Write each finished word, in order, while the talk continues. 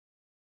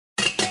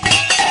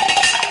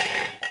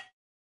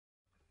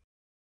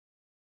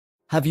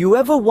Have you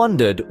ever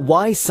wondered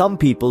why some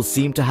people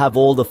seem to have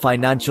all the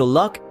financial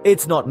luck?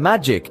 It's not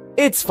magic,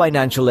 it's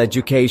financial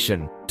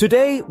education.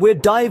 Today, we're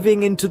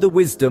diving into the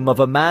wisdom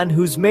of a man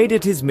who's made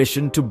it his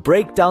mission to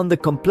break down the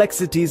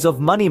complexities of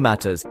money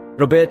matters.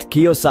 Robert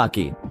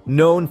Kiyosaki.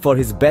 Known for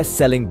his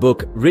best-selling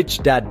book,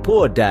 Rich Dad,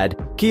 Poor Dad,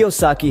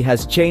 Kiyosaki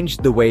has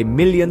changed the way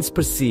millions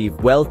perceive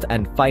wealth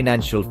and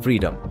financial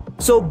freedom.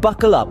 So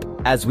buckle up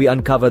as we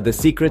uncover the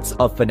secrets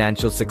of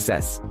financial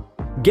success.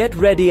 Get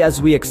ready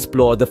as we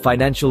explore the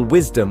financial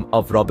wisdom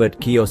of Robert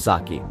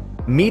Kiyosaki.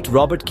 Meet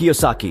Robert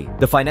Kiyosaki,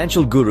 the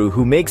financial guru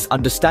who makes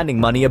understanding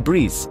money a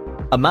breeze.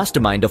 A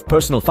mastermind of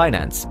personal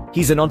finance,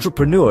 he's an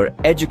entrepreneur,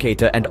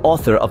 educator, and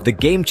author of the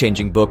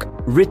game-changing book,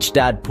 Rich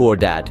Dad, Poor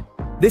Dad.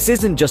 This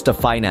isn't just a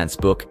finance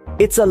book,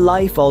 it's a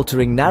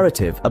life-altering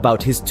narrative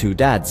about his two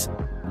dads.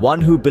 One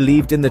who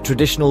believed in the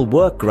traditional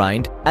work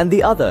grind, and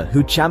the other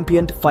who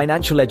championed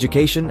financial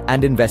education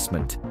and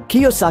investment.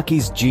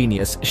 Kiyosaki's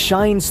genius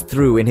shines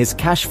through in his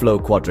cash flow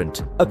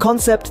quadrant, a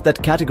concept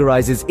that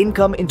categorizes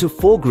income into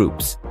 4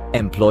 groups: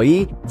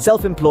 employee,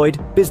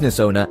 self-employed, business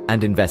owner,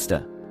 and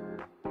investor.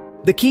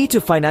 The key to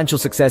financial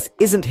success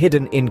isn't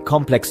hidden in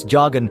complex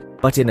jargon,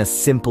 but in a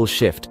simple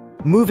shift,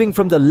 moving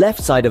from the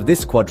left side of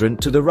this quadrant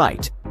to the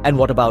right. And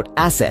what about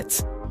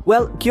assets?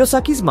 Well,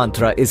 Kiyosaki's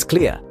mantra is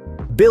clear: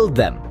 build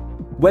them.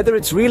 Whether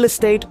it's real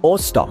estate or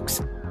stocks,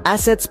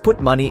 assets put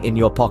money in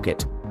your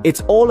pocket.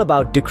 It's all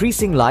about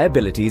decreasing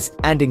liabilities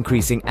and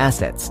increasing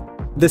assets.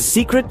 The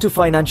secret to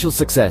financial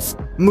success: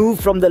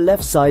 move from the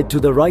left side to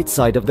the right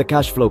side of the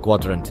cash flow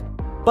quadrant.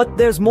 But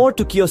there's more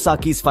to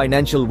Kiyosaki's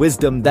financial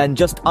wisdom than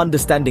just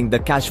understanding the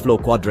cash flow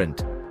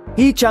quadrant.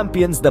 He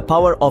champions the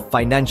power of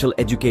financial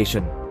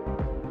education.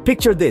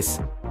 Picture this: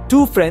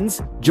 2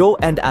 friends, Joe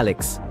and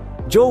Alex.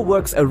 Joe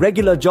works a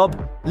regular job,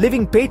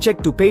 living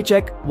paycheck to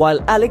paycheck,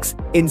 while Alex,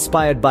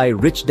 inspired by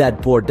Rich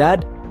Dad, Poor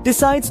Dad,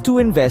 decides to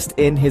invest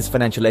in his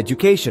financial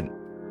education.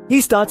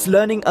 He starts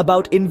learning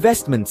about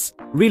investments,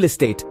 real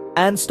estate,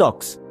 and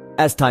stocks.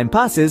 As time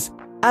passes,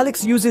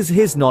 Alex uses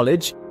his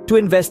knowledge to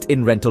invest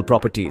in rental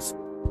properties,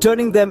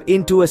 turning them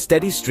into a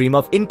steady stream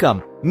of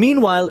income.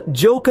 Meanwhile,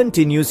 Joe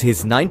continues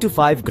his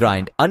 9-to-5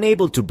 grind,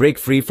 unable to break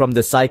free from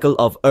the cycle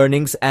of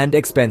earnings and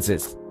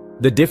expenses.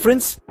 The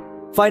difference?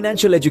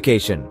 Financial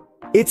education.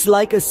 It's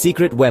like a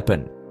secret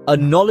weapon, a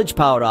knowledge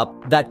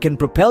power-up that can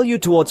propel you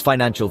towards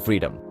financial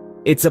freedom.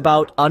 It's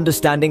about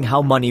understanding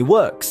how money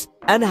works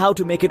and how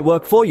to make it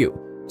work for you.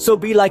 So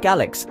be like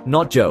Alex,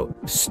 not Joe.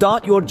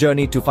 Start your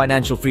journey to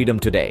financial freedom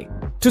today.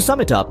 To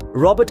sum it up,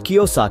 Robert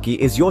Kiyosaki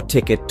is your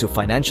ticket to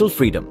financial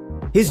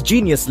freedom. His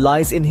genius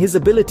lies in his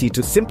ability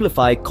to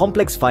simplify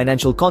complex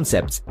financial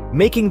concepts,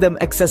 making them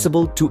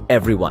accessible to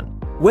everyone.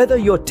 Whether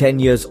you're 10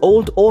 years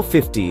old or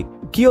 50,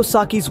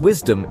 Kiyosaki's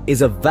wisdom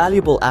is a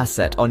valuable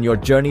asset on your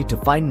journey to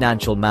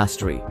financial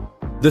mastery.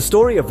 The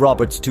story of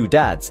Robert's 2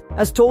 dads,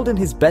 as told in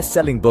his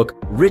best-selling book,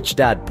 Rich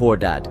Dad, Poor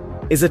Dad,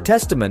 is a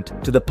testament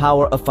to the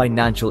power of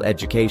financial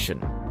education.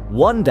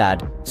 One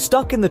dad,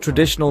 stuck in the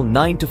traditional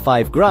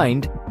 9-to-5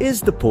 grind, is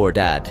the poor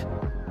dad.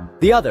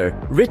 The other,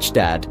 Rich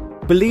Dad,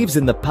 believes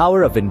in the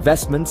power of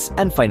investments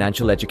and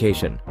financial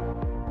education.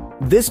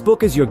 This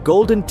book is your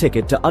golden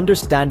ticket to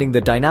understanding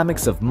the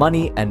dynamics of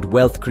money and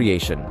wealth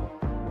creation.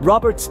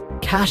 Robert's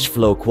cash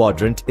flow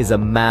quadrant is a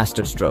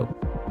masterstroke,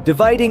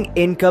 dividing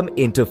income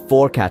into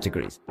 4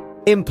 categories: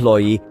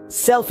 employee,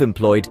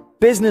 self-employed,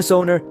 business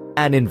owner,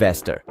 and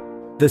investor.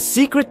 The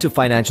secret to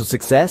financial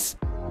success?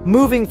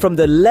 Moving from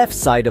the left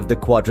side of the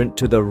quadrant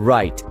to the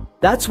right.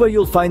 That's where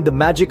you'll find the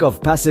magic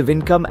of passive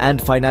income and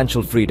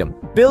financial freedom.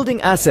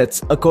 Building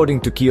assets,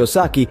 according to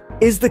Kiyosaki,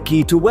 is the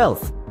key to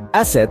wealth.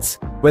 Assets,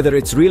 whether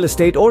it's real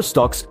estate or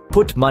stocks,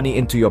 put money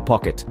into your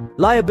pocket.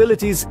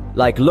 Liabilities,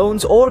 like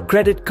loans or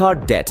credit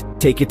card debt,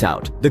 take it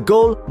out. The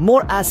goal: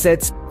 more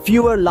assets,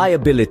 fewer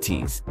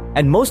liabilities.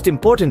 And most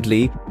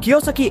importantly,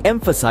 Kiyosaki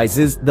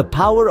emphasizes the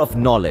power of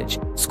knowledge.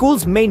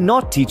 Schools may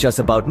not teach us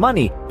about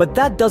money, but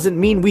that doesn't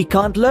mean we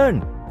can't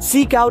learn.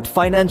 Seek out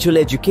financial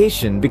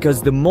education,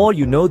 because the more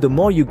you know, the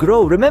more you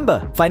grow.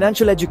 Remember,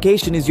 financial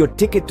education is your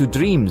ticket to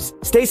dreams.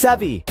 Stay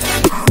savvy.